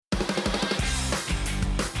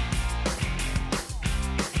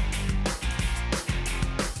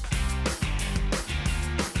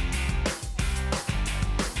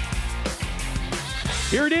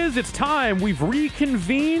Here it is. It's time. We've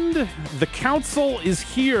reconvened. The council is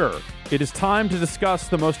here. It is time to discuss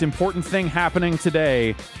the most important thing happening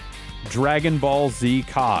today, Dragon Ball Z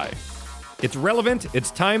Kai. It's relevant.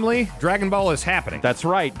 It's timely. Dragon Ball is happening. That's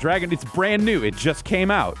right. It's brand new. It just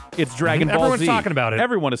came out. It's Dragon Ball Z. Everyone's talking about it.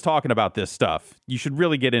 Everyone is talking about this stuff. You should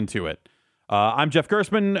really get into it. I'm Jeff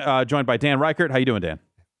Gerstmann, joined by Dan Reichert. How you doing, Dan?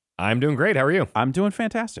 I'm doing great. How are you? I'm doing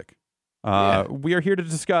fantastic. We are here to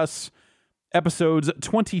discuss episodes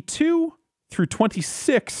 22 through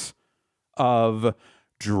 26 of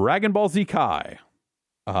Dragon Ball Z Kai,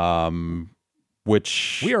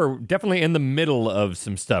 which... We are definitely in the middle of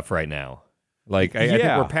some stuff right now. I think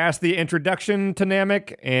we're past the introduction to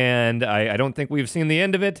Namek, and I don't think we've seen the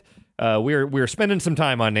end of it. We're spending some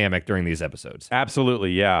time on Namek during these episodes.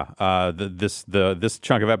 Absolutely, yeah. This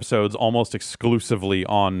chunk of episodes almost exclusively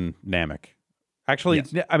on Namek. Actually,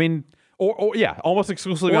 yes. I mean... almost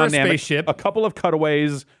exclusively on Namek. Spaceship. A couple of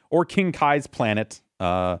cutaways, or King Kai's planet.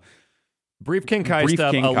 Brief King Kai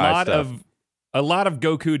stuff. A lot of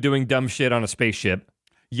Goku doing dumb shit on a spaceship.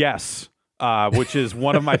 Yes, which is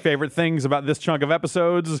one of my favorite things about this chunk of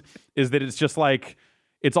episodes, is that it's just like,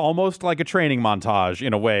 it's almost like a training montage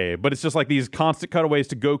in a way, but it's just like these constant cutaways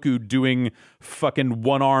to Goku doing fucking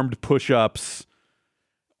one-armed push-ups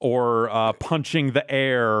or punching the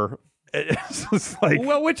air. It's just like,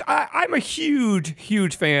 which I'm a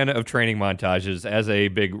huge fan of training montages as a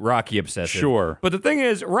big Rocky obsessive. Sure. But the thing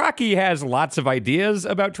is, Rocky has lots of ideas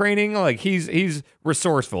about training. Like, he's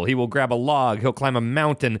resourceful. He will grab a log. He'll climb a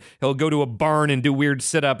mountain. He'll go to a barn and do weird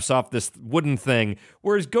sit-ups off this wooden thing.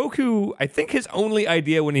 Whereas Goku, I think his only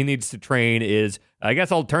idea when he needs to train is, I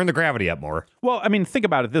guess I'll turn the gravity up more. Well, I mean, think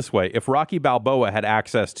about it this way. If Rocky Balboa had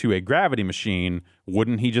access to a gravity machine,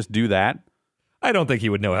 wouldn't he just do that? I don't think he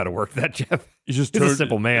would know how to work that, Jeff. He's a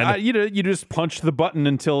simple man. You just punch the button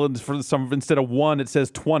until instead of 1, it says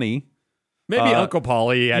 20. Maybe Uncle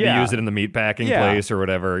Paulie had to use it in the meatpacking place or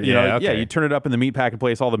whatever. You turn it up in the meatpacking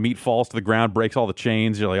place, all the meat falls to the ground, breaks all the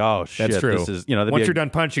chains. You're like, oh shit, that's true. This is, once you're done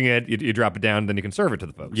punching it, you drop it down, then you can serve it to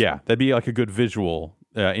the folks. Yeah, that'd be like a good visual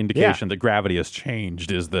indication that gravity has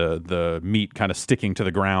changed. Is the meat kind of sticking to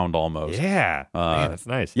the ground almost? Yeah, man, that's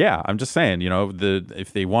nice. Yeah, I'm just saying,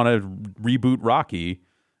 if they want to reboot Rocky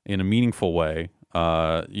in a meaningful way,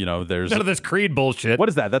 there's none of this Creed bullshit. What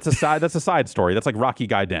is that? That's a side story. That's like Rocky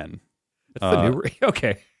Gaiden. That's the new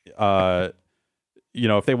okay.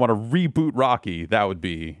 If they want to reboot Rocky, that would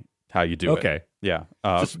be how you do it. Okay. Yeah.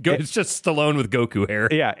 It's just Stallone with Goku hair.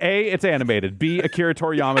 Yeah. A, it's animated. B, Akira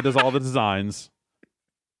Toriyama does all the designs.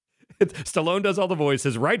 Stallone does all the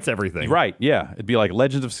voices, writes everything. Right. Yeah. It'd be like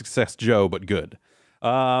Legends of Success Joe, but good.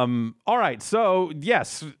 All right. So,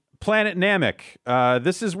 yes, Planet Namek.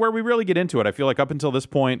 This is where we really get into it. I feel like up until this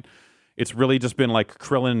point, it's really just been like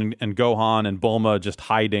Krillin and Gohan and Bulma just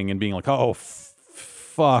hiding and being like, oh,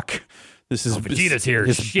 fuck. This is Vegeta's here.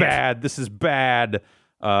 This is bad. This is bad.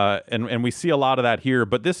 And we see a lot of that here.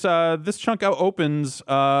 But this chunk opens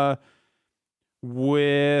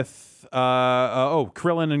with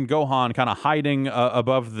Krillin and Gohan kind of hiding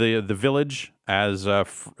above the village as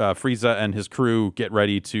Frieza and his crew get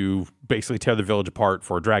ready to basically tear the village apart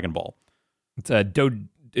for Dragon Ball. It's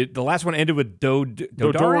the last one ended with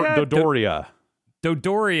Dodoria.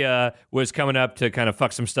 Dodoria was coming up to kind of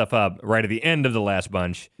fuck some stuff up right at the end of the last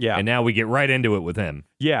bunch. Yeah. And now we get right into it with him.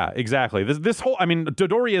 Yeah, exactly. This whole, I mean,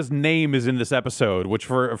 Dodoria's name is in this episode, which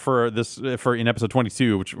for in episode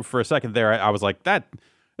 22, which for a second there, I was like, that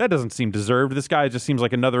doesn't seem deserved. This guy just seems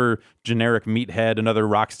like another generic meathead, another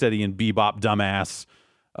Rocksteady and Bebop dumbass.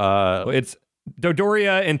 It's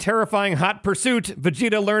Dodoria in terrifying hot pursuit.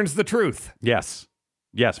 Vegeta learns the truth. Yes,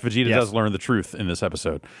 Vegeta does learn the truth in this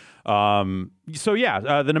episode. The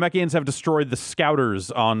Namekians have destroyed the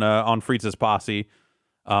scouters on Frieza's posse,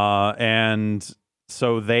 and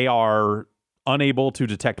so they are unable to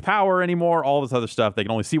detect power anymore. All this other stuff, they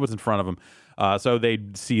can only see what's in front of them. So they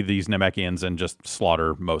see these Namekians and just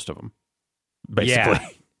slaughter most of them,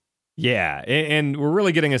 basically. Yeah, and we're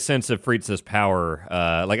really getting a sense of Frieza's power.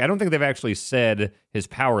 I don't think they've actually said his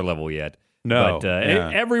power level yet. No, but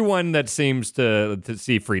everyone that seems to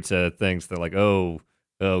see Frieza thinks they're like, oh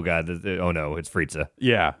god, oh no, it's Frieza.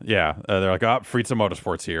 Yeah. They're like, oh, Frieza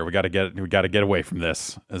Motorsports here. We got to get away from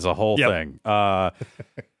this as a whole thing.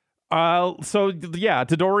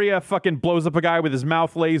 Dodoria fucking blows up a guy with his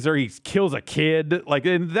mouth laser. He kills a kid. Like,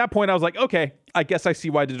 at that point, I was like, okay, I guess I see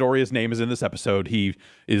why Dodoria's name is in this episode. He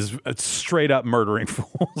is straight up murdering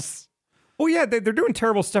fools. Well, yeah, they're doing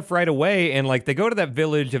terrible stuff right away, and like they go to that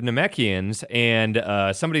village of Namekians, and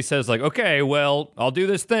somebody says like, okay, well, I'll do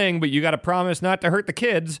this thing, but you got to promise not to hurt the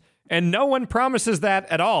kids, and no one promises that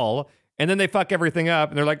at all. And then they fuck everything up,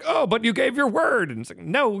 and they're like, "Oh, but you gave your word." And it's like,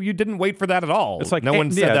 "No, you didn't wait for that at all." It's like no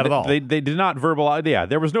one said that at all. They did not verbalize. Yeah,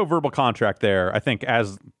 there was no verbal contract there. I think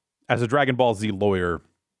as a Dragon Ball Z lawyer,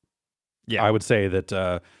 I would say that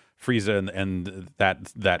Frieza and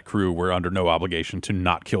that crew were under no obligation to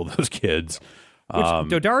not kill those kids. Which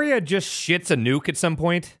Dodaria just shits a nuke at some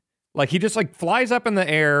point. Like, he just, like, flies up in the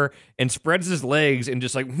air and spreads his legs and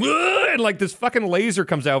just, like, and, like, this fucking laser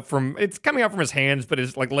comes out it's coming out from his hands, but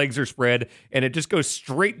his, like, legs are spread, and it just goes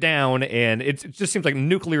straight down, and it just seems like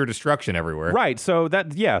nuclear destruction everywhere. Right, so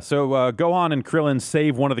Gohan and Krillin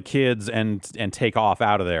save one of the kids and take off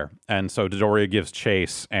out of there. And so Dodoria gives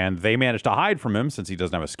chase, and they manage to hide from him since he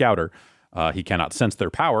doesn't have a scouter. He cannot sense their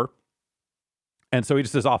power. And so he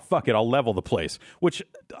just says, "Oh, fuck it, I'll level the place." Which,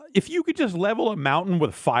 if you could just level a mountain with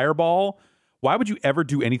a fireball, why would you ever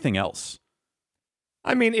do anything else?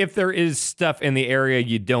 I mean, if there is stuff in the area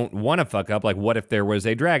you don't want to fuck up, like what if there was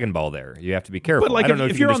a Dragon Ball there? You have to be careful. But like, I don't know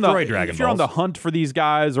if you can destroy Dragon Balls. If you're on the hunt for these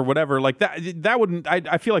guys or whatever, like that wouldn't.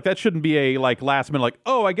 I feel like that shouldn't be a like last minute, like,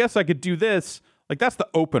 oh, I guess I could do this. Like, that's the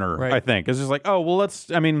opener, right. I think. It's just like, oh, well,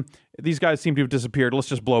 these guys seem to have disappeared. Let's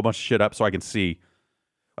just blow a bunch of shit up so I can see.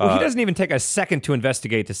 Well, he doesn't even take a second to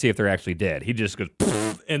investigate to see if they're actually dead. He just goes,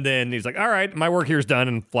 and then he's like, "All right, my work here's done,"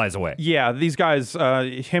 and flies away. Yeah, these guys,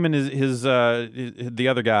 him and the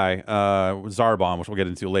other guy, Zarbon, which we'll get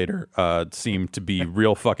into later, seem to be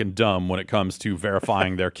real fucking dumb when it comes to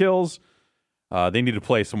verifying their kills. They need to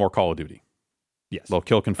play some more Call of Duty. Yes. Well,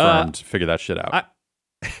 kill confirmed. Figure that shit out.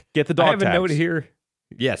 Get the dog I have tags. A note here.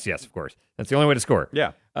 Yes, of course. That's the only way to score.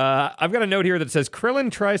 Yeah. I've got a note here that says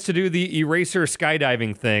Krillin tries to do the eraser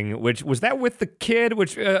skydiving thing, which was that with the kid,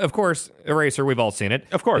 which, of course, Eraser, we've all seen it.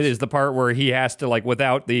 Of course. It is the part where he has to, like,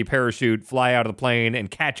 without the parachute, fly out of the plane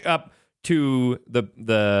and catch up to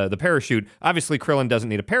the parachute. Obviously, Krillin doesn't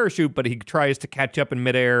need a parachute, but he tries to catch up in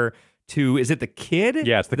midair to, is it the kid?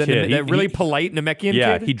 Yeah, it's the kid. That really polite Namekian kid?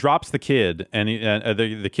 Yeah, he drops the kid, and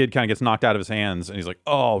the kid kind of gets knocked out of his hands, and he's like,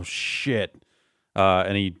 "Oh, shit."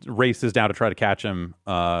 And he races down to try to catch him,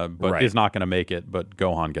 but is not going to make it. But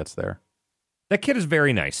Gohan gets there. That kid is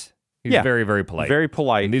very nice. He's very, very polite. Very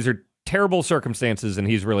polite. And these are terrible circumstances, and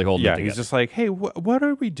he's really holding it together. He's just like, "Hey, what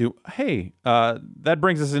are we doing?" Hey, that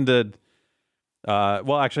brings us into...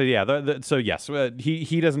 well, actually, yeah. So, yes,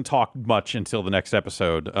 he doesn't talk much until the next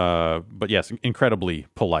episode. But, yes, incredibly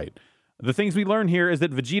polite. The things we learn here is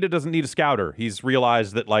that Vegeta doesn't need a scouter. He's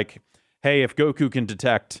realized that, like, hey, if Goku can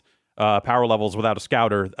detect... power levels without a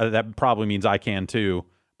scouter, that probably means I can too,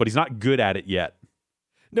 but he's not good at it yet.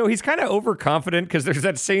 No, he's kind of overconfident because there's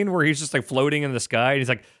that scene where he's just like floating in the sky and he's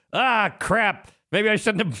like, crap, maybe I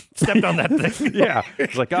shouldn't have stepped on that thing. Yeah,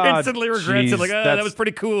 it's like, instantly regrets it, like, that was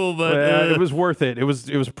pretty cool, but it was worth it. It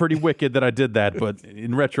was pretty wicked that I did that, but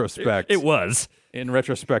in retrospect, it was. In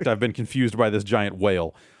retrospect, I've been confused by this giant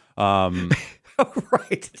whale. Right.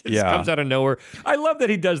 It just comes out of nowhere. I love that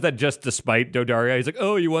he does that just despite Dodaria. He's like,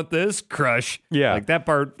 "Oh, you want this? Crush." Yeah. Like that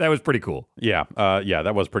part, that was pretty cool. Yeah.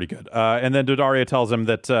 That was pretty good. And then Dodaria tells him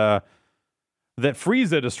that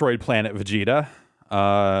Frieza destroyed planet Vegeta,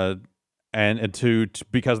 and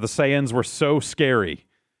because the Saiyans were so scary.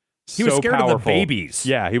 He was scared powerful. Of the babies.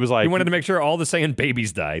 Yeah, he was like... He wanted to make sure all the Saiyan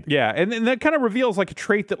babies died. Yeah, and that kind of reveals like a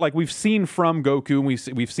trait that like we've seen from Goku,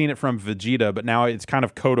 and we've seen it from Vegeta, but now it's kind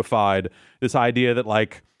of codified, this idea that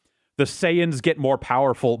like the Saiyans get more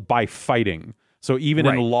powerful by fighting. So even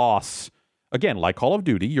in loss, again, like Call of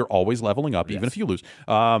Duty, you're always leveling up, even if you lose.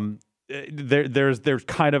 There's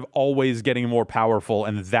kind of always getting more powerful,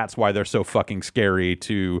 and that's why they're so fucking scary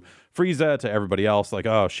to Frieza, to everybody else. Like,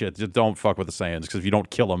 oh shit, just don't fuck with the Saiyans, because if you don't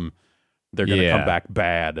kill them, they're going to come back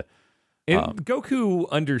bad. Goku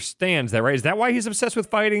understands that, right? Is that why he's obsessed with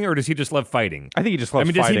fighting, or does he just love fighting? I think he just loves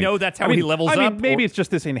fighting. fighting. Does he know that's how he levels up? Maybe it's just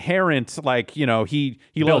this inherent, like, you know, he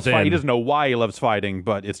loves fighting. He doesn't know why he loves fighting,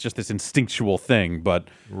 but it's just this instinctual thing. But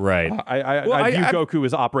I view Goku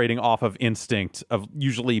as operating off of instinct, of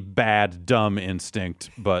usually bad, dumb instinct.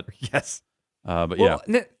 But yes,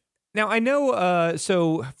 Now, I know,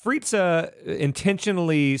 so Frieza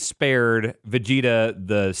intentionally spared Vegeta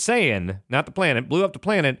the Saiyan, not the planet, blew up the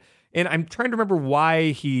planet, and I'm trying to remember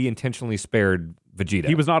why he intentionally spared Vegeta.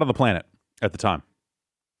 He was not on the planet at the time.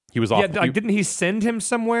 He was off. Yeah, didn't he send him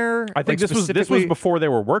somewhere? I think this was before they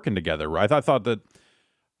were working together, right? I thought that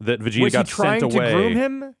Vegeta got sent away. Was he trying to groom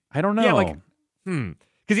him? I don't know. Yeah,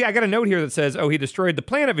 because I got a note here that says, he destroyed the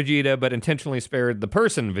planet Vegeta, but intentionally spared the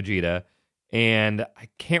person Vegeta. And I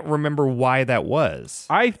can't remember why that was.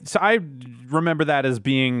 I remember that as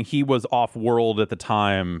being he was off-world at the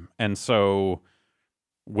time, and so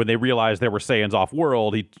when they realized there were Saiyans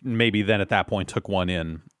off-world, he maybe then at that point took one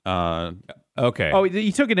in. Okay. Oh,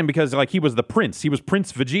 he took it in because like he was the prince. He was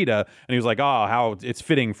Prince Vegeta, and he was like, "Oh, how it's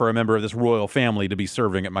fitting for a member of this royal family to be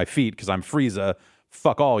serving at my feet because I'm Frieza.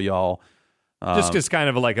 Fuck all y'all." Just kind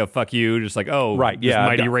of like a fuck you, just like, oh, right, this yeah,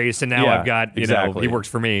 mighty race, and now I've got, you know, he works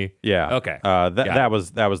for me. Yeah. Okay. That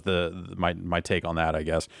was my take on that, I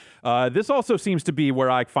guess. This also seems to be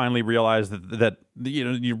where I finally realized that you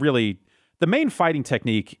know, the main fighting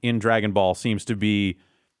technique in Dragon Ball seems to be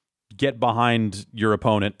get behind your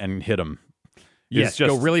opponent and hit him. Yes,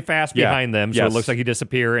 go really fast behind them, so it looks like you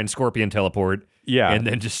disappear and Scorpion teleport. Yeah, and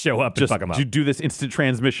then just show up and fuck them up. Do this instant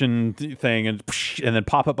transmission thing and then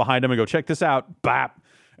pop up behind him and go, check this out, bap,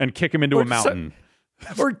 and kick him into a mountain.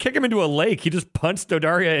 Or kick him into a lake. He just punched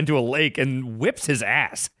Dodaria into a lake and whips his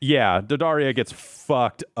ass. Yeah, Dodaria gets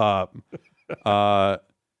fucked up.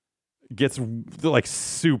 Gets like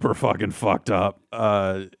super fucking fucked up.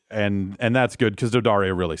 And that's good because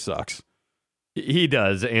Dodaria really sucks. He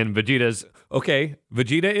does, and Vegeta's okay.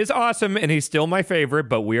 Vegeta is awesome, and he's still my favorite.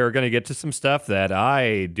 But we are going to get to some stuff that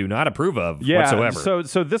I do not approve of whatsoever.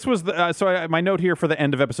 So this was my note here for the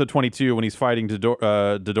end of episode 22 when he's fighting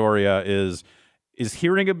Dodoria is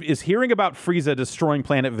hearing about Frieza destroying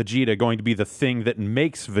planet Vegeta going to be the thing that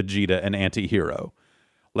makes Vegeta an anti-hero?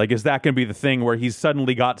 Like, is that going to be the thing where he's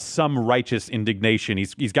suddenly got some righteous indignation?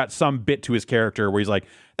 He's got some bit to his character where he's like,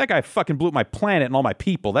 that guy fucking blew up my planet and all my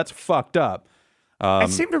people. That's fucked up. I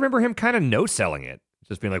seem to remember him kind of no-selling it.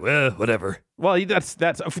 Just being like, well, whatever. Well,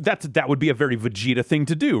 that would be a very Vegeta thing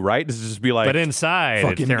to do, right? Is just be like, but inside,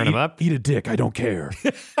 it's tearing him up. Eat a dick, I don't care.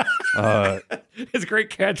 His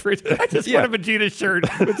great catchphrase. I just want a Vegeta shirt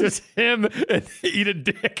with just him and eat a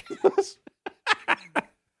dick.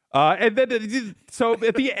 And then, so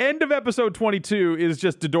at the end of episode 22 is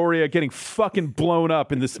just Dodoria getting fucking blown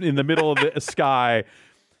up in the middle of the sky.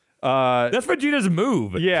 That's Vegeta's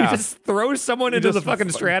move. Yeah, he just throws someone into the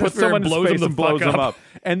fucking stratosphere and blows him up.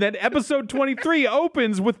 And then episode 23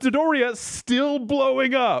 opens with Dodoria still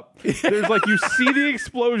blowing up. There's like, you see the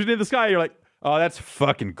explosion in the sky. You're like, oh, that's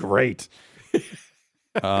fucking great.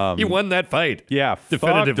 He won that fight. Yeah,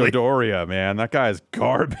 definitively. Fuck Dodoria, man, that guy's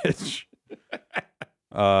garbage.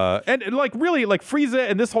 And like really, like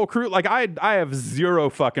Frieza and this whole crew, like I have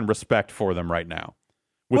zero fucking respect for them right now.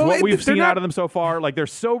 With what we've seen out of them so far, like they're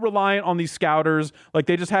so reliant on these scouters. Like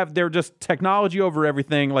they're just technology over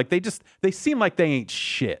everything. Like they seem like they ain't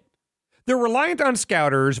shit. They're reliant on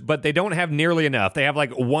scouters, but they don't have nearly enough. They have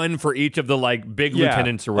like one for each of the like big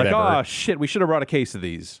lieutenants or whatever. Like, oh shit, we should have brought a case of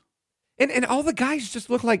these. And all the guys just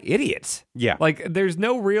look like idiots. Yeah, like there's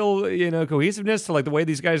no real cohesiveness to like the way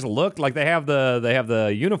these guys look. Like they have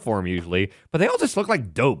the uniform usually, but they all just look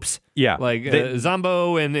like dopes. Yeah, like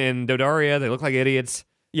Zombo and Dodaria, they look like idiots.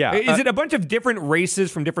 Yeah, is it a bunch of different races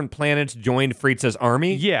from different planets joined Frieza's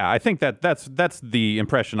army? Yeah, I think that's the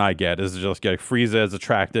impression I get is just like Frieza has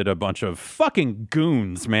attracted a bunch of fucking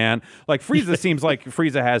goons, man. Like Frieza seems like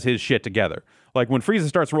Frieza has his shit together. Like when Frieza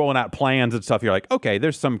starts rolling out plans and stuff, you're like, okay,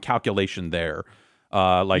 there's some calculation there. He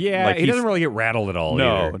doesn't really get rattled at all.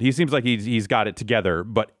 No, either. He seems like he's got it together,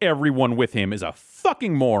 but everyone with him is a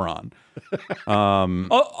fucking moron.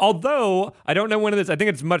 Although I don't know when it is, I think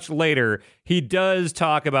it's much later. He does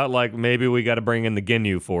talk about like maybe we got to bring in the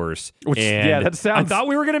Ginyu Force. That sounds. I thought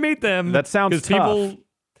we were going to meet them. That sounds tough.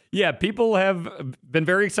 People have been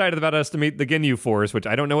very excited about us to meet the Ginyu Force, which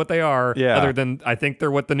I don't know what they are. Yeah. Other than I think they're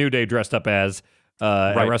what the New Day dressed up as.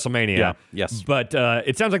 At WrestleMania. Yeah. Yes. But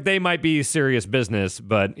it sounds like they might be serious business,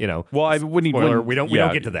 but Well, we don't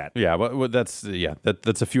get to that. Yeah, well, that's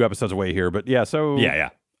a few episodes away here, but yeah, so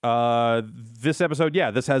this episode,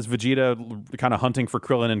 this has Vegeta kind of hunting for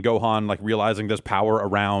Krillin and Gohan, like realizing there's power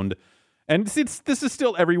around, and this is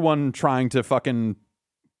still everyone trying to fucking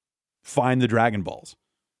find the Dragon Balls.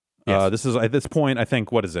 Yes. This is at this point, I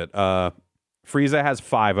think, what is it? Frieza has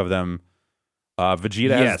 5 of them.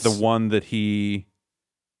 Vegeta has the one that he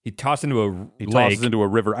tosses into a lake. Tosses into a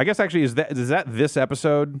river. I guess actually is that this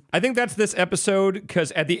episode? I think that's this episode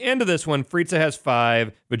because at the end of this one, Frieza has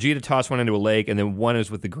 5. Vegeta tossed one into a lake, and then one is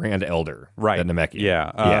with the Grand Elder, right? The Namekian.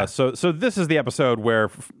 Yeah. So this is the episode where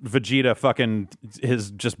Vegeta fucking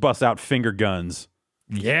just busts out finger guns.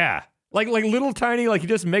 Yeah. Like little tiny, like he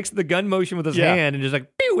just makes the gun motion with his hand and just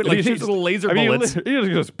like, pew, it like shoots little laser bullets. He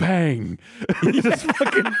just goes bang. He just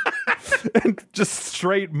fucking and just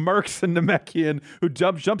straight murks a Namekian who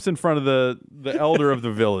jumps in front of the elder of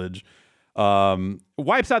the village,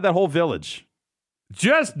 wipes out that whole village.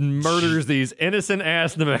 Just murders these innocent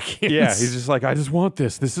ass Namekians. Yeah, he's just like, I just want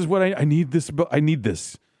this. This is what I need. I need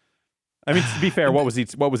this. I mean, to be fair, what was he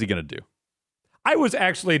gonna do? I was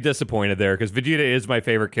actually disappointed there because Vegeta is my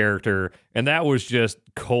favorite character, and that was just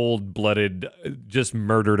cold-blooded, just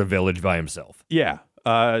murdered a village by himself. Yeah.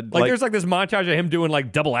 Like there's like this montage of him doing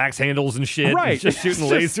like double axe handles and shit, right? And just shooting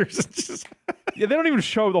lasers. Yeah, they don't even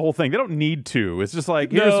show the whole thing. They don't need to. It's just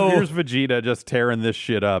like here's Vegeta just tearing this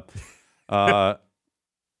shit up,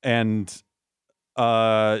 and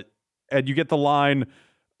you get the line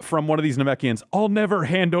from one of these Namekians: "I'll never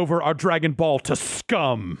hand over our Dragon Ball to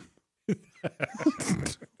scum,"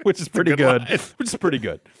 which is pretty good. Which is pretty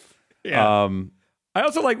good. Yeah. I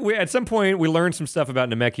also like at some point we learned some stuff about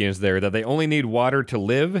Namekians there that they only need water to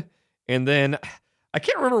live, and then I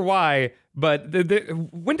can't remember why, but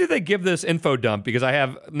when did they give this info dump? Because I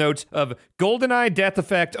have notes of GoldenEye death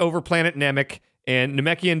effect over planet Namek and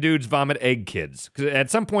Namekian dudes vomit egg kids. Because at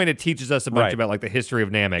some point it teaches us a bunch about like the history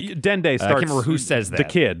of Namek. Dende starts. I can't remember who says that. The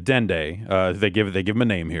kid Dende. They give him a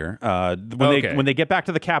name here. When they get back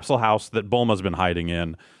to the capsule house that Bulma's been hiding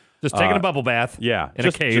in. Just taking a bubble bath. Yeah. In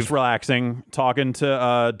a cave. Just relaxing, talking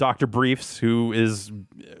to Dr. Briefs, who is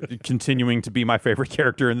continuing to be my favorite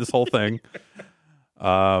character in this whole thing.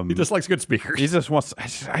 He just likes good speakers. He just wants.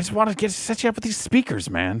 I just want to set you up with these speakers,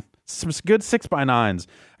 man. Some good 6x9s.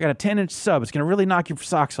 I got a 10-inch sub. It's gonna really knock your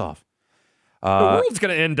socks off. The world's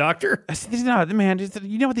gonna end, Doctor. No, man.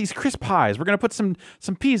 You know what? These crisp pies. We're gonna put some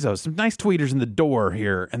pizzos, some nice tweeters in the door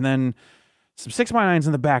here, and then some 6x9s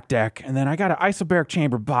in the back deck, and then I got an isobaric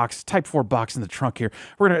chamber box, Type 4 box in the trunk here.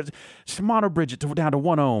 We're gonna mono bridge it down to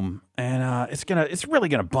 1 ohm, and it's really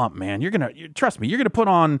gonna bump, man. Trust me. You're gonna put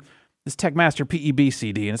on this Techmaster PEB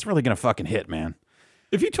CD, and it's really gonna fucking hit, man.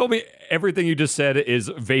 If you told me everything you just said is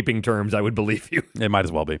vaping terms, I would believe you. It might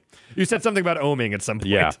as well be. You said something about ohming at some point.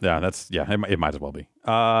 Yeah, it might as well be.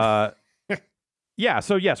 Yeah,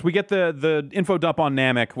 so yes, we get the info dump on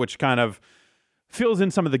Namek, which kind of fills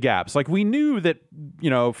in some of the gaps. Like we knew that,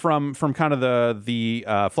 from kind of the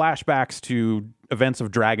flashbacks to events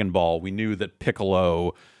of Dragon Ball, we knew that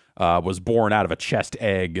Piccolo was born out of a chest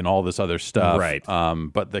egg and all this other stuff. Right.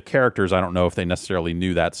 But the characters, I don't know if they necessarily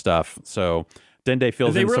knew that stuff. So Dende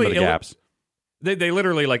fills in some of the gaps. They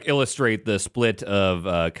literally like illustrate the split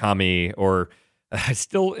of Kami, or I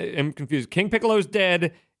still am confused. King Piccolo's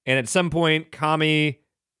dead, and at some point Kami.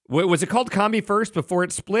 Was it called Kami first before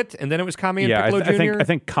it split, and then it was Kami and Piccolo Jr.? I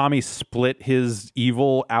think Kami split his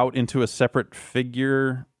evil out into a separate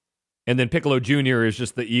figure. And then Piccolo Jr. is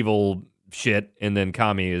just the evil shit, and then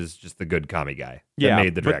Kami is just the good Kami guy that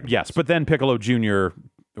made the Dragon Balls. Yes, but then Piccolo Jr.,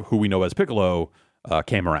 who we know as Piccolo,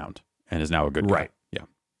 came around and is now a good guy. Right. Yeah.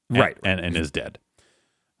 Right. And is dead.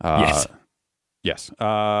 Yes. Yes. The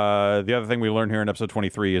other thing we learned here in episode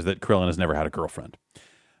 23 is that Krillin has never had a girlfriend.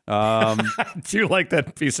 Do you like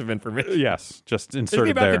that piece of information? Yes, just inserted there. Isn't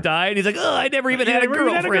he about to die? And he's like, I never even had a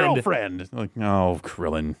girlfriend. Like, no,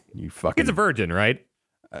 Krillin, you fucking... He's a virgin, right?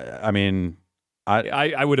 I mean...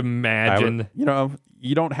 I would imagine... you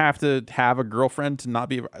don't have to have a girlfriend to not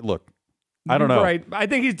be... Look, I don't know. Right. I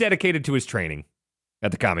think he's dedicated to his training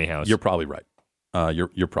at the Kami house. You're probably right.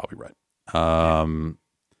 You're probably right.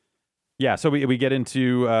 Yeah, so we get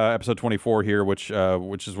into episode 24 here, which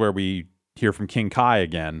is where we hear from King Kai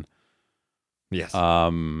again. Yes.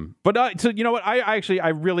 But so you know what? I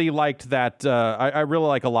really liked that. I really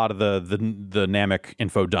like a lot of the Namek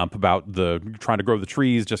info dump about the trying to grow the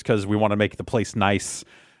trees just because we want to make the place nice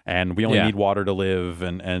and we only need water to live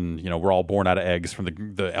and we're all born out of eggs from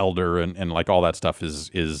the elder and like all that stuff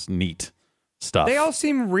is neat stuff. They all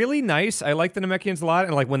seem really nice. I like the Namekians a lot,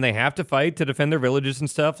 and like when they have to fight to defend their villages and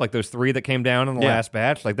stuff, like those 3 that came down in the last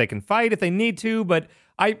batch, like they can fight if they need to, but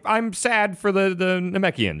I'm sad for the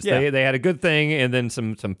Namekians. Yeah. They had a good thing, and then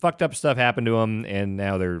some fucked up stuff happened to them, and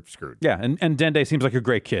now they're screwed. Yeah, and Dende seems like a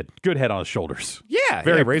great kid. Good head on his shoulders. Yeah,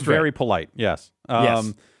 very polite. Yes.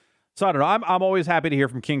 Yes. So I don't know. I'm always happy to hear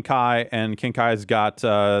from King Kai, and King Kai's got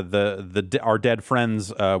our dead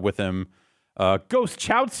friends with him. Ghost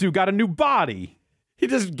Chaozu got a new body. He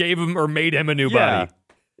just gave him or made him a new body.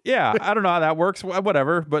 Yeah, I don't know how that works.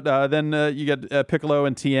 Whatever. But then you get Piccolo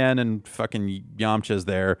and Tien and fucking Yamcha's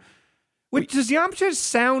there. Does Yamcha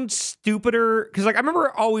sound stupider? Because like I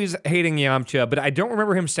remember always hating Yamcha, but I don't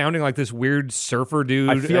remember him sounding like this weird surfer dude.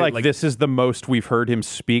 I feel like this is the most we've heard him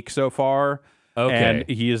speak so far. Okay. And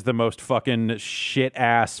he is the most fucking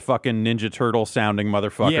shit-ass fucking Ninja Turtle sounding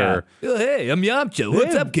motherfucker. Yeah. Oh, hey, I'm Yamcha.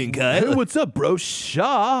 What's up, King Kai? Hey, what's up, bro?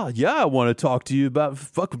 Shaw. Yeah, I want to talk to you about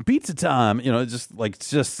fucking pizza time. It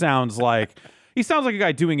just sounds like... He sounds like a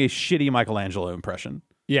guy doing a shitty Michelangelo impression.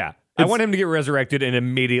 Yeah. I want him to get resurrected and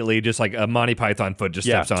immediately just like a Monty Python foot just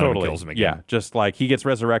steps on him and kills him again. Yeah, just like he gets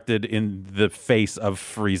resurrected in the face of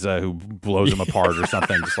Frieza who blows him apart or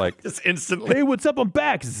something. Just like, just instantly. Hey, what's up? I'm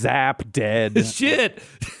back. Zap, dead. Shit.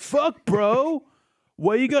 Fuck, bro.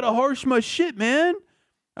 Why you gotta harsh my shit, man?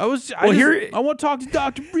 I want to talk to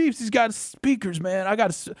Dr. Briefs. He's got speakers, man.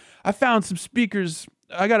 I found some speakers.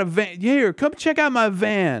 I got a van. Here, come check out my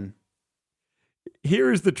van.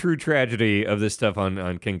 Here's the true tragedy of this stuff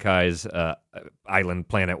on King Kai's island,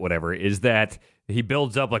 planet, whatever, is that he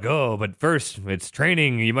builds up like, oh, but first it's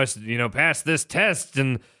training. You must, pass this test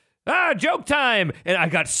and joke time. And I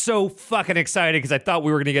got so fucking excited because I thought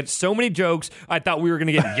we were going to get so many jokes. I thought we were going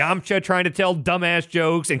to get Yamcha trying to tell dumbass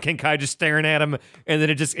jokes and King Kai just staring at him. And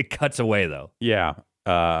then it cuts away though. Yeah.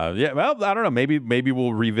 Well, I don't know. Maybe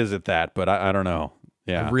we'll revisit that, but I don't know.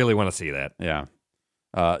 Yeah. I really want to see that. Yeah.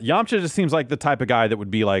 Yamcha just seems like the type of guy that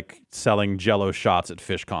would be like selling Jell-O shots at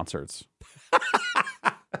Fish concerts.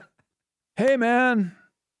 Hey, man.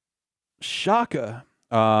 Shaka.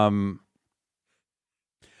 At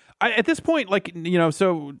this point, like,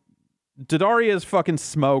 so Dodoria is fucking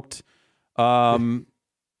smoked. Zarbon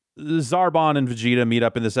and Vegeta meet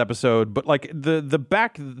up in this episode, but like the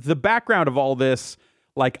background of all this,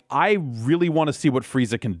 like, I really want to see what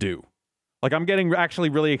Frieza can do. Like, I'm getting actually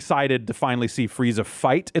really excited to finally see Frieza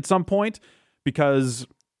fight at some point because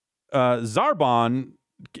Zarbon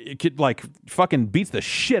like fucking beats the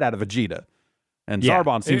shit out of Vegeta, and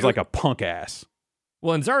Zarbon seems like a punk ass.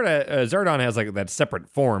 Well, and Zardon has like that separate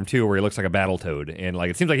form too, where he looks like a Battletoad, and like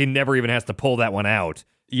it seems like he never even has to pull that one out.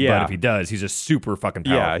 Yeah, but if he does, he's just super fucking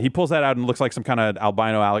powerful. Yeah, he pulls that out and looks like some kind of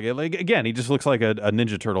albino alligator. Like, again, he just looks like a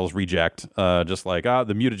Ninja Turtles reject. Just like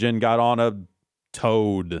the mutagen got on a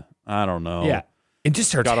toad. I don't know. Yeah. And just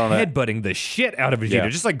starts headbutting the shit out of Vegeta. Yeah.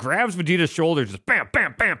 Just like grabs Vegeta's shoulders, just bam,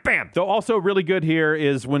 bam, bam, bam. Though also really good here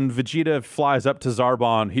is when Vegeta flies up to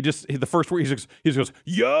Zarbon, the first word he just goes,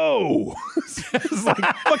 yo! It's like,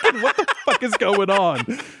 fucking, what the fuck is going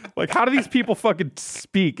on? Like, how do these people fucking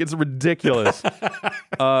speak? It's ridiculous.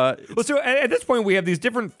 So at this point, we have these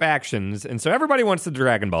different factions, and so everybody wants the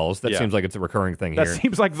Dragon Balls. That seems like it's a recurring thing here. That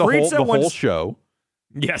seems like the whole show.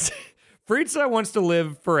 Yes. Frieza wants to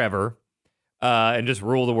live forever. And just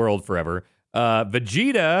rule the world forever.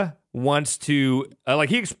 Vegeta wants to,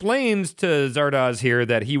 he explains to Zardoz here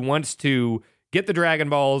that he wants to get the Dragon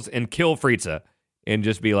Balls and kill Frieza and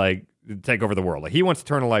just be like, take over the world. Like, he wants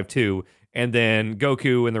Eternal Life too. And then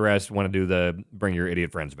Goku and the rest want to do the bring your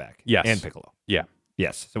idiot friends back. Yes. And Piccolo. Yeah.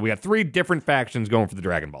 Yes. So we have 3 different factions going for the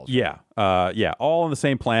Dragon Balls. Yeah. All on the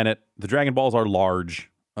same planet. The Dragon Balls are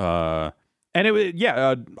large. And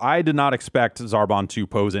I did not expect Zarbon to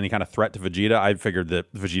pose any kind of threat to Vegeta. I figured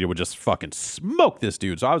that Vegeta would just fucking smoke this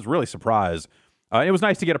dude. So I was really surprised. It was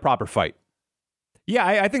nice to get a proper fight. Yeah,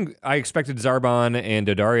 I think I expected Zarbon and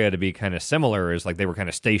Dodoria to be kind of similar, as like they were kind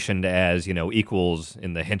of stationed as, equals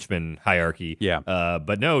in the henchman hierarchy. Yeah.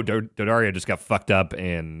 But no, Dodoria just got fucked up,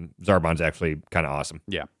 and Zarbon's actually kind of awesome.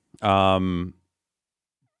 Yeah.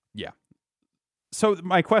 Yeah. So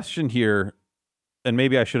my question here, and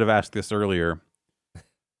maybe I should have asked this earlier,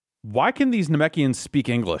 why can these Namekians speak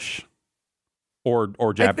English? Or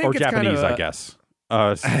Japanese, I guess.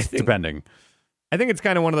 Depending. I think it's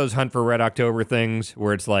kind of one of those Hunt for Red October things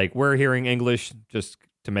where it's like, we're hearing English just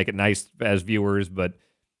to make it nice as viewers, but,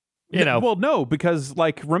 Well, no, because,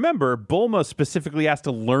 like, remember, Bulma specifically has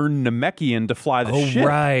to learn Namekian to fly the ship.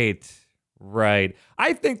 Right.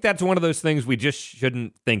 I think that's one of those things we just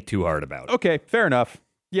shouldn't think too hard about. Okay, fair enough.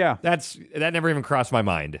 Yeah. That never even crossed my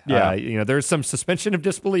mind. Yeah. There's some suspension of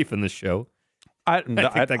disbelief in this show. I think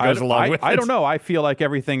that goes along with it. I don't know. I feel like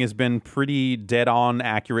everything has been pretty dead on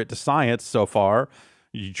accurate to science so far.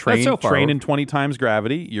 You train in 20 times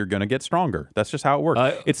gravity, you're going to get stronger. That's just how it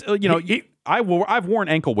works. I've worn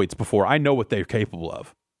ankle weights before. I know what they're capable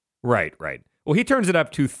of. Right. Well, he turns it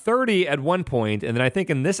up to 30 at one point, and then I think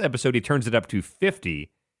in this episode he turns it up to 50.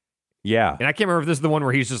 Yeah. And I can't remember if this is the one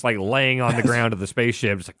where he's just like laying on the ground of the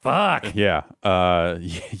spaceship, just like, fuck. Yeah. For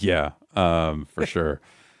sure.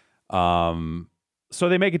 So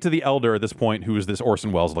they make it to the Elder at this point, who is this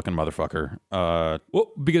Orson Welles looking motherfucker.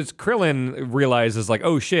 Well, because Krillin realizes, like,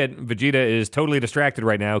 oh shit, Vegeta is totally distracted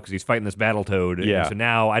right now because he's fighting this Battletoad. Yeah. And so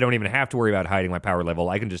now I don't even have to worry about hiding my power level.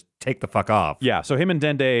 I can just take the fuck off. Yeah. So him and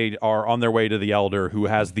Dende are on their way to the Elder, who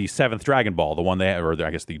has the 7th Dragon Ball, the one they have, or I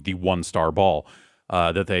guess the 1-star ball.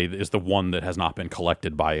 Is the one that has not been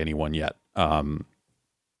collected by anyone yet.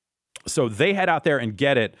 So they head out there and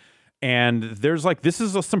get it, and there's like, this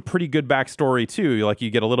is some pretty good backstory too. Like, you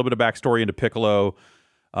get a little bit of backstory into Piccolo.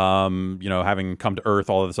 having come to Earth,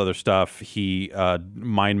 all of this other stuff. He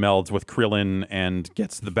mind melds with Krillin and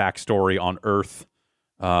gets the backstory on Earth,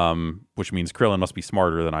 which means Krillin must be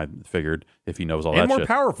smarter than I figured if he knows all that shit. And more shit.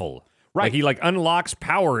 Powerful. Right. Like he unlocks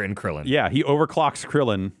power in Krillin. Yeah, he overclocks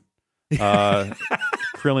Krillin.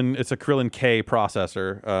 Krillin, it's a Krillin K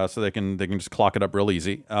processor, so they can just clock it up real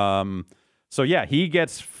easy. So yeah, he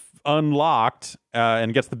gets unlocked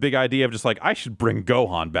and gets the big idea of just like, I should bring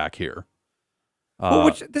Gohan back here.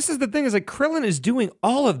 This is the thing, is like Krillin is doing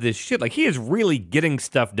all of this shit. Like he is really getting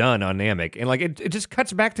stuff done on Namek, and like it just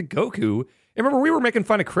cuts back to Goku. And remember, we were making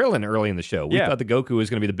fun of Krillin early in the show. We thought that Goku was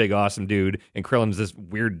going to be the big awesome dude, and Krillin's this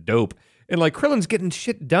weird dope. And like Krillin's getting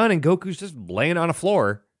shit done, and Goku's just laying on a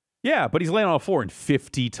floor. Yeah, but he's laying on a floor in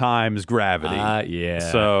 50 times gravity.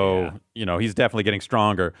 So, he's definitely getting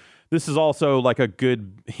stronger. This is also like a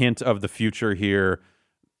good hint of the future here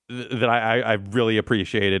that I really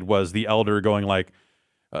appreciated, was the Elder going like,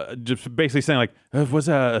 just basically saying like, was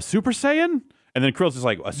a Super Saiyan? And then Krill's just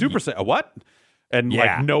like, a Super Saiyan? A what? And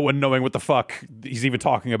like no one knowing what the fuck he's even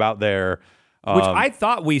talking about there. Which I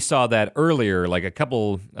thought we saw that earlier, like a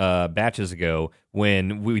couple batches ago,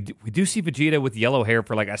 when we do see Vegeta with yellow hair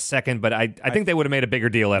for like a second, but I think they would have made a bigger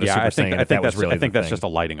deal out of Super Saiyan if that was really I think that's thing. just a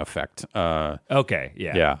lighting effect. Okay,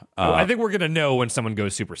 yeah. Yeah. I think we're going to know when someone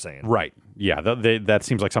goes Super Saiyan. Right. Yeah, that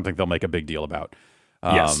seems like something they'll make a big deal about.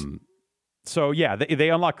 Yes. So, yeah, they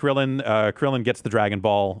unlock Krillin. Krillin gets the Dragon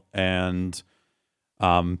Ball, and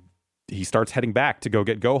he starts heading back to go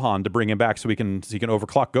get Gohan to bring him back so he can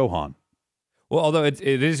overclock Gohan. Well, although it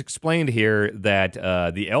is explained here that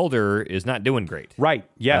the Elder is not doing great. Right,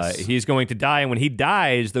 yes. He's going to die, and when he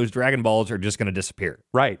dies, those Dragon Balls are just going to disappear.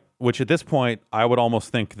 Right, which at this point, I would almost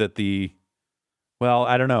think that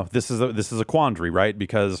I don't know. This is a quandary, right?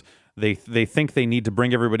 Because they think they need to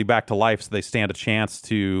bring everybody back to life so they stand a chance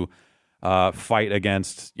to fight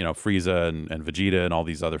against, Frieza and Vegeta and all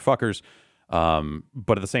these other fuckers.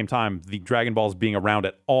 But at the same time, the Dragon Balls being around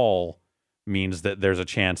at all means that there's a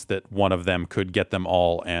chance that one of them could get them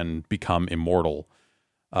all and become immortal.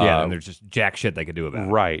 And there's just jack shit they could do about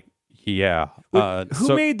it. Right. Yeah.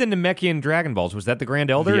 Who made the Namekian Dragon Balls? Was that the Grand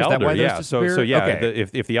Elder? The Is Elder, that why yeah. those disappear? Okay.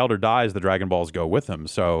 If the Elder dies, the Dragon Balls go with him.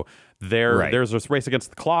 So there's this race against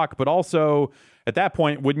the clock, but also at that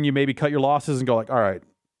point, wouldn't you maybe cut your losses and go like, all right,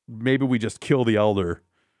 maybe we just kill the Elder?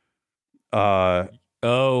 Because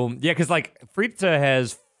like Frieza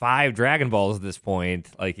has 5 Dragon Balls at this point.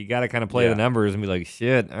 Like you got to kind of play the numbers and be like,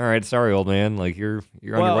 shit. All right, sorry, old man. Like you're on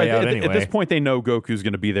your way out anyway. At this point, they know Goku's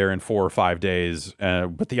going to be there in 4 or 5 days,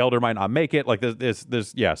 but the Elder might not make it. Like there's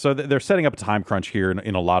So they're setting up a time crunch here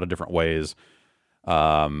in a lot of different ways.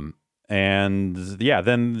 Then in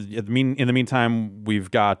the meantime, we've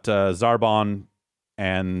got Zarbon,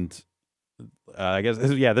 and I guess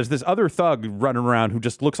there's this other thug running around who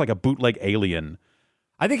just looks like a bootleg alien.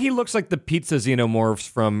 I think he looks like the pizza xenomorphs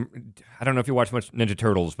from, I don't know if you watch much Ninja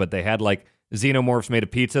Turtles, but they had like xenomorphs made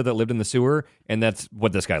of pizza that lived in the sewer, and that's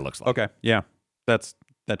what this guy looks like. Okay, yeah, that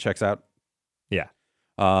checks out. Yeah,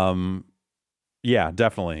 yeah,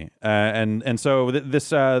 definitely. And so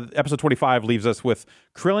this episode 25 leaves us with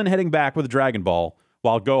Krillin heading back with a Dragon Ball,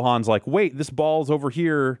 while Gohan's like, wait, this ball's over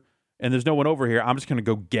here, and there's no one over here. I'm just gonna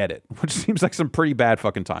go get it, which seems like some pretty bad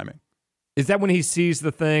fucking timing. Is that when he sees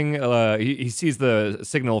the thing? He sees the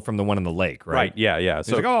signal from the one in the lake, right? Right, yeah.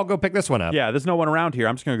 So he's like, I'll go pick this one up. Yeah, there's no one around here.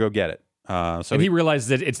 I'm just going to go get it. And he realizes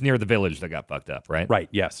that it's near the village that got fucked up, right? Right,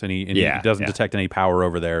 yes. And he doesn't detect any power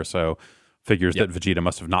over there, so figures that Vegeta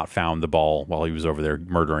must have not found the ball while he was over there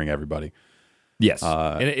murdering everybody. Yes.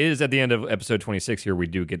 And it is at the end of episode 26 here, we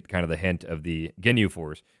do get kind of the hint of the Ginyu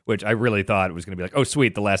Force, which I really thought was going to be like, oh,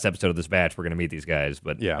 sweet, the last episode of this batch, we're going to meet these guys.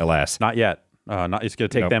 But alas. Not yet. It's going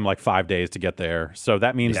to take them like 5 days to get there. So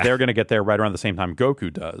that means they're going to get there right around the same time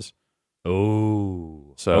Goku does.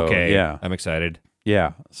 Oh. So, okay. Yeah. I'm excited.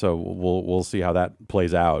 Yeah. So we'll see how that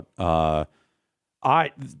plays out. So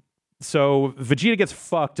Vegeta gets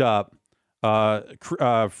fucked up.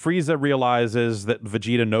 Frieza realizes that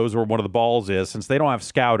Vegeta knows where one of the balls is. Since they don't have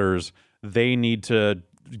scouters, they need to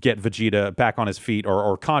get Vegeta back on his feet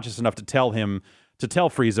or conscious enough to tell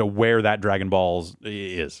Frieza where that Dragon Ball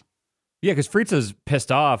is. Yeah, because Frieza's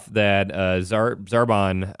pissed off that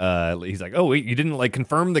Zarbon, he's like, oh, wait, you didn't like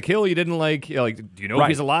confirm the kill? You didn't like do you know if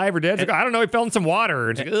he's alive or dead? Like, I don't know, he fell in some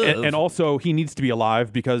water. And also, he needs to be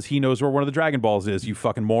alive because he knows where one of the Dragon Balls is, you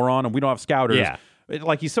fucking moron, and we don't have scouters. Yeah.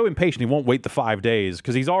 Like, he's so impatient, he won't wait the 5 days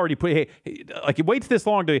because he's already put, he waits this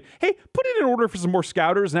long to, put it in order for some more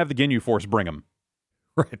scouters and have the Ginyu Force bring them.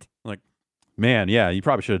 Right. Like, man, yeah, you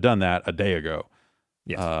probably should have done that a day ago.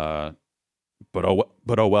 Yes. But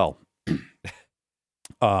oh well.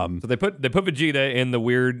 So they put Vegeta in the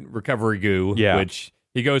weird recovery goo, which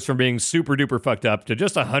he goes from being super duper fucked up to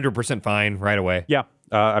just 100% fine right away. Yeah.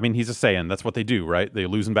 I mean, he's a Saiyan. That's what they do, right? They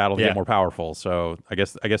lose in battle to get more powerful. So I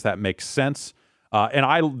guess that makes sense.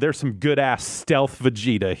 And there's some good ass stealth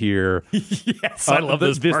Vegeta here. Yes, I love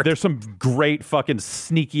this part. There's some great fucking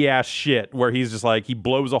sneaky ass shit where he's just like, he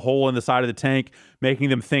blows a hole in the side of the tank, making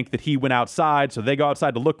them think that he went outside. So they go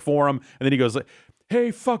outside to look for him, and then he goes like,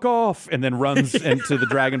 "Hey, fuck off!" and then runs into the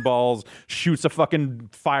Dragon Balls, shoots a fucking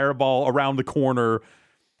fireball around the corner.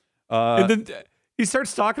 And then he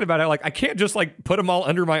starts talking about it like, I can't just like put them all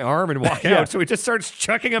under my arm and walk out. So he just starts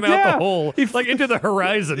chucking them out the hole, like into the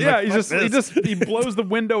horizon. Yeah, like, he blows the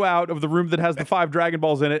window out of the room that has the 5 Dragon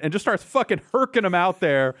Balls in it and just starts fucking herking them out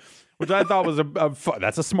there, which I thought was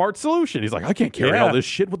that's a smart solution. He's like, I can't carry all this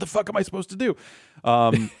shit. What the fuck am I supposed to do?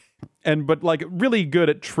 But like really good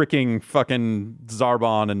at tricking fucking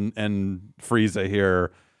Zarbon and Frieza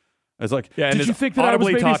here. It's like, did you think that I was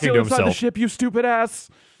maybe still inside the ship, you stupid ass?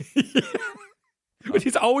 But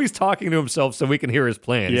he's always talking to himself so we can hear his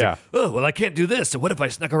plans. Yeah. Like, oh, well, I can't do this. So what if I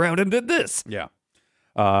snuck around and did this? Yeah.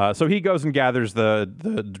 So he goes and gathers the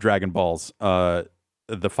Dragon Balls, the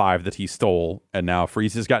 5 that he stole, and now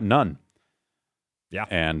Frieza's got none. Yeah.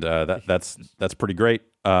 And that's pretty great.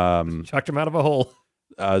 Chucked him out of a hole.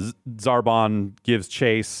 Zarbon gives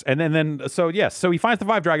chase, and then so he finds the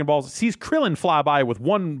 5 Dragon Balls, sees Krillin fly by with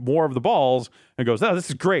one more of the balls, and goes, "Oh, this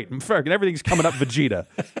is great! Everything's coming up, Vegeta.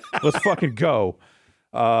 Let's fucking go!"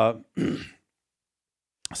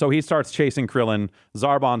 So he starts chasing Krillin.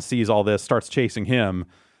 Zarbon sees all this, starts chasing him.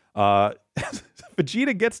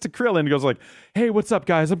 Vegeta gets to Krillin and goes like, "Hey, what's up,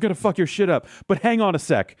 guys? I'm gonna fuck your shit up, but hang on a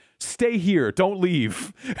sec. Stay here. Don't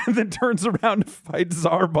leave." And then turns around to fight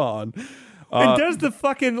Zarbon. And does the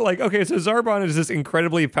fucking, like, okay, so Zarbon is this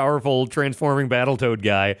incredibly powerful transforming Battletoad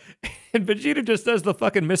guy, and Vegeta just does the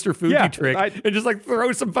fucking Mr. Fuji trick and just, like,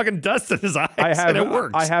 throws some fucking dust in his eyes, and it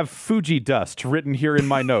works. I have Fuji dust written here in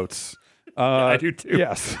my notes. I do too.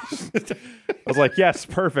 Yes. I was like, yes,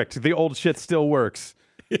 perfect. The old shit still works.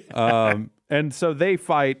 And so they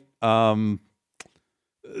fight, and,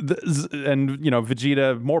 you know,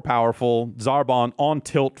 Vegeta more powerful, Zarbon on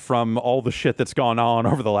tilt from all the shit that's gone on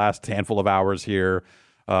over the last handful of hours here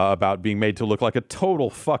about being made to look like a total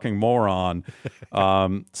fucking moron.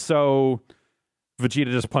 So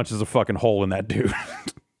Vegeta just punches a fucking hole in that dude.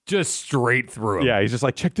 Just straight through him. Yeah, he's just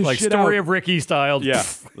like, check this shit out. Like Story of Ricky style. Yeah.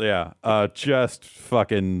 Just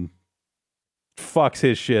fucking fucks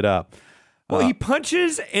his shit up. Well, he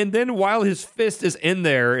punches, and then while his fist is in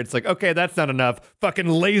there, it's like, okay, that's not enough. Fucking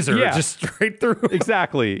laser, just straight through him.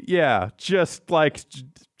 Exactly. Yeah. Just like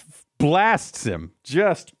blasts him.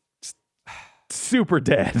 Just super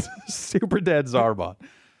dead. Super dead Zarbon.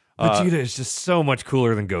 Vegeta is just so much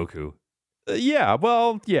cooler than Goku. Yeah.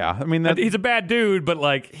 Well, yeah. I mean, he's a bad dude, but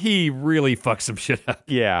like he really fucks some shit up.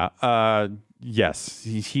 Yeah. Yes.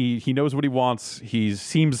 He knows what he wants. He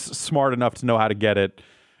seems smart enough to know how to get it.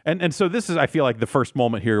 And so this is, I feel like, the first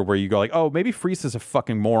moment here where you go like, oh, maybe Frieza's a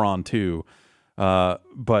fucking moron too.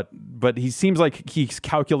 But he seems like he's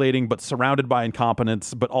calculating, but surrounded by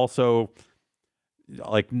incompetence, but also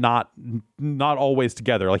like not always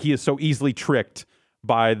together. Like he is so easily tricked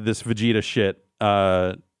by this Vegeta shit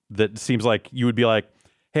that seems like you would be like,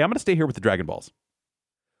 hey, I'm going to stay here with the Dragon Balls.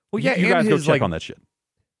 Well, yeah, you guys go check on that shit.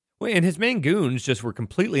 Well, and his main goons just were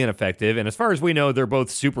completely ineffective, and as far as we know, they're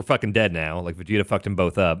both super fucking dead now. Like Vegeta fucked them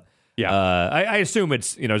both up. Yeah, I assume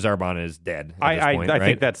it's Zarbon is dead. At this point, I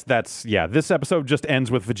right? think that's yeah. This episode just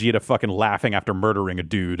ends with Vegeta fucking laughing after murdering a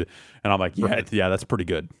dude, and I'm like, yeah, that's pretty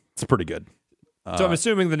good. It's pretty good. So I'm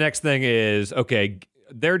assuming the next thing is okay.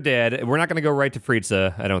 They're dead. We're not going to go right to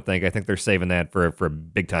Frieza, I don't think. I think they're saving that for a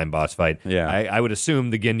big-time boss fight. Yeah. I would assume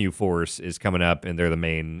the Ginyu Force is coming up, and they're the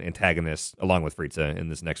main antagonists, along with Frieza, in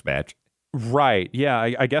this next batch. Right. Yeah,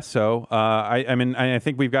 I guess so. I mean, I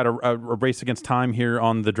think we've got a race against time here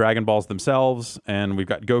on the Dragon Balls themselves, and we've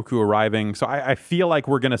got Goku arriving. So I feel like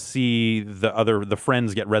we're going to see the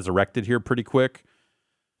friends get resurrected here pretty quick.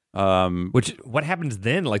 What happens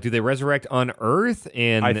then? Like, do they resurrect on Earth?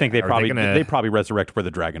 And I think they probably resurrect where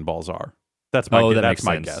the Dragon Balls are. That's my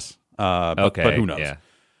guess. But who knows? Yeah.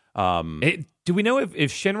 Do we know if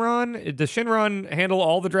Shenron does Shenron handle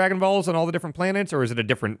all the Dragon Balls on all the different planets, or is it a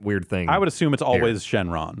different weird thing? I would assume it's always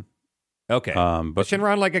Shenron. Okay. But is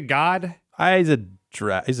Shenron like a god? He's a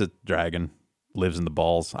dragon. Lives in the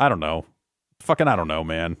balls. I don't know. Fucking I don't know,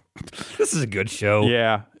 man. This is a good show.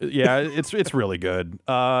 Yeah, it's really good.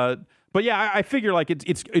 But But yeah, I figure like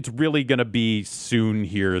it's really going to be soon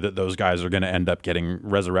here that those guys are going to end up getting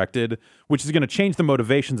resurrected, which is going to change the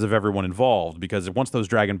motivations of everyone involved, because once those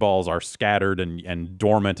Dragon Balls are scattered and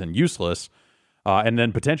dormant and useless, and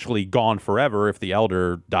then potentially gone forever if the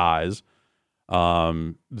Elder dies,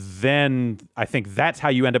 then I think that's how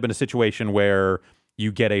you end up in a situation where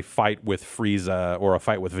you get a fight with Frieza or a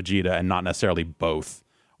fight with Vegeta and not necessarily both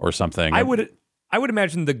or something. I would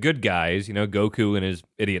imagine the good guys, Goku and his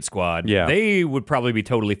idiot squad, Yeah. they would probably be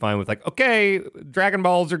totally fine with like, okay, Dragon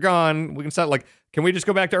Balls are gone. We can start can we just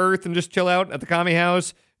go back to Earth and just chill out at the Kami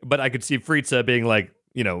house? But I could see Frieza being like,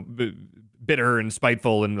 bitter and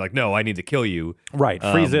spiteful and like, no, I need to kill you. Right.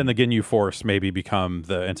 Frieza and the Ginyu Force maybe become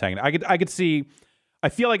the antagonist. I could see. I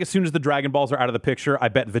feel like as soon as the Dragon Balls are out of the picture, I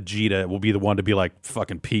bet Vegeta will be the one to be like,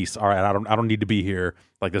 fucking peace. All right, I don't need to be here.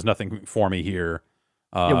 Like, there's nothing for me here.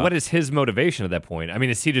 What is his motivation at that point? I mean,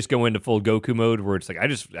 is he just go into full Goku mode where it's like, I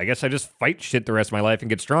guess I just fight shit the rest of my life and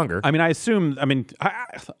get stronger? I mean, I assume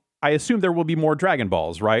there will be more Dragon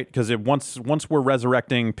Balls, right? Because once we're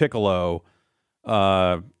resurrecting Piccolo,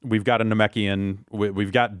 we've got a Namekian,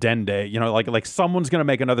 we've got Dende. Like someone's gonna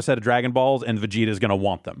make another set of Dragon Balls, and Vegeta's gonna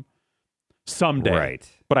want them someday. Right.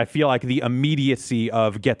 But I feel like the immediacy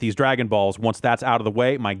of get these Dragon Balls, once that's out of the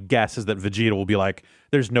way, my guess is that Vegeta will be like,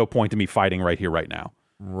 "There's no point to me fighting right here, right now."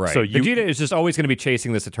 Right. So Vegeta is just always going to be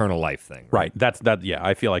chasing this eternal life thing. Right. Yeah.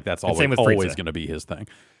 I feel like that's always going to be his thing.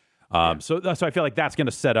 So I feel like that's going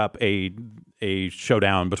to set up a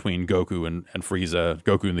showdown between Goku and Frieza,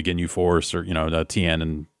 Goku and the Ginyu Force, or the Tien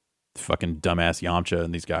and fucking dumbass Yamcha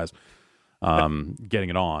and these guys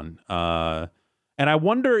getting it on. And I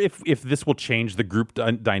wonder if this will change the group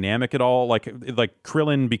dynamic at all. Like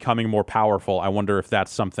Krillin becoming more powerful. I wonder if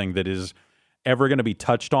that's something that is ever going to be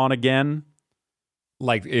touched on again.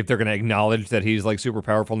 Like if they're going to acknowledge that he's like super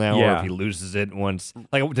powerful now, or if he loses it once.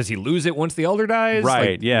 Like, does he lose it once the Elder dies?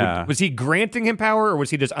 Right. Like, yeah. Was he granting him power, or was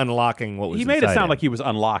he just unlocking what was? He made it sound him? like he was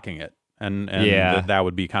unlocking it, and that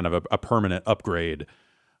would be kind of a permanent upgrade.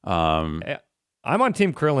 I'm on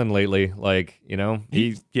Team Krillin lately. Like,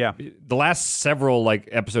 the last several like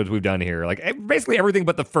episodes we've done here, like basically everything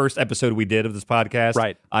but the first episode we did of this podcast.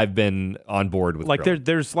 Right. I've been on board with. Like Krillin.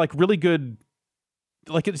 there's like really good.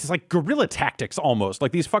 Like it's like guerrilla tactics almost.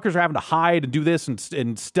 Like these fuckers are having to hide and do this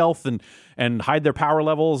and stealth and hide their power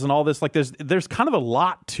levels and all this. Like there's kind of a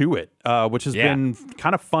lot to it, which has been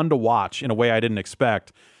kind of fun to watch in a way I didn't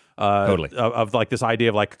expect. Totally. Of like this idea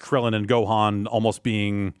of like Krillin and Gohan almost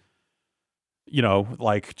being,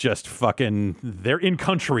 like just fucking, they're in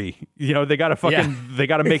country. They got to they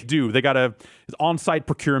got to make do. They got to on-site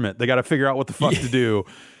procurement. They got to figure out what the fuck to do.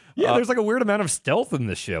 Yeah, there's like a weird amount of stealth in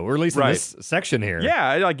this show, or at least in this section here.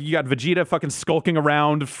 Yeah, like you got Vegeta fucking skulking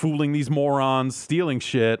around, fooling these morons, stealing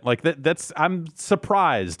shit. Like that's I'm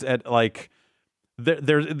surprised at like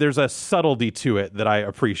there's a subtlety to it that I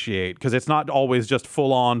appreciate, because it's not always just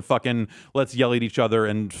full on fucking let's yell at each other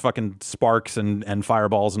and fucking sparks and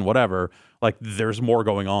fireballs and whatever. Like there's more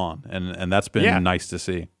going on, and that's been nice to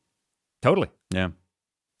see. Totally. Yeah.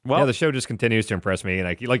 Well, the show just continues to impress me, and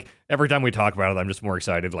I every time we talk about it, I'm just more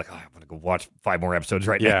excited. Like, I'm gonna go watch 5 more episodes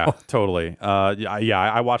right now. Yeah, totally.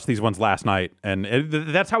 I watched these ones last night, and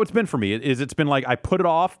that's how it's been for me. It's been like I put it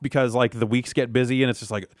off because like the weeks get busy, and it's just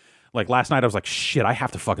like last night I was like, shit, I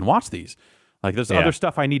have to fucking watch these. Like there's other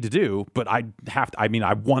stuff I need to do, but I have to. I mean,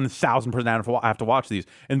 I 1,000% have to watch these,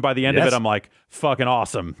 and by the end of it, I'm like, fucking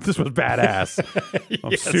awesome. This was badass.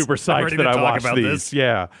 I'm super psyched that I watched these. This.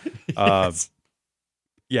 Yeah.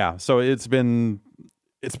 Yeah, so it's been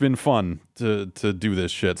fun to do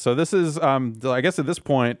this shit. So this is I guess at this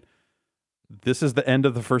point, this is the end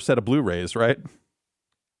of the first set of Blu-rays, right?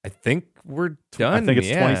 I think we're done. I think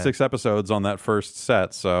it's 26 episodes on that first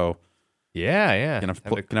set. So yeah, gonna have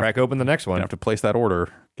to crack open the next one. Gonna have to place that order.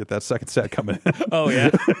 Get that second set coming. Oh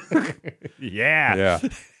yeah, yeah.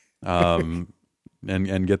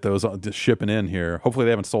 And get those just shipping in here. Hopefully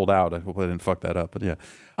they haven't sold out. I hope I didn't fuck that up. But yeah,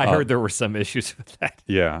 I heard there were some issues with that.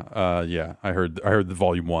 Yeah, I heard the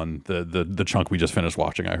volume 1, the chunk we just finished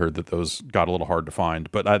watching. I heard that those got a little hard to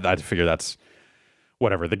find, but I figure that's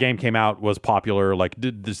whatever. The game came out, was popular. Like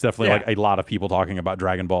there's definitely like a lot of people talking about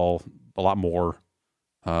Dragon Ball a lot more.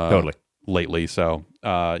 Totally lately. So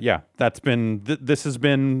that's been this has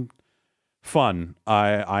been fun.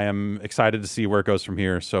 I am excited to see where it goes from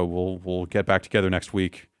here. So we'll get back together next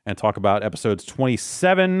week and talk about episodes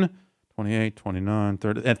 27, 28, 29,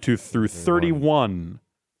 30, and through 31.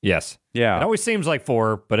 Yes. Yeah. It always seems like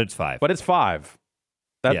 4, but it's 5. But it's 5.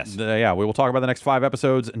 Yes. We will talk about the next 5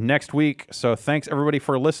 episodes next week. So thanks everybody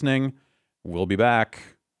for listening. We'll be back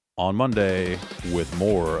on Monday with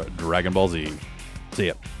more Dragon Ball Z. See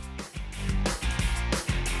ya.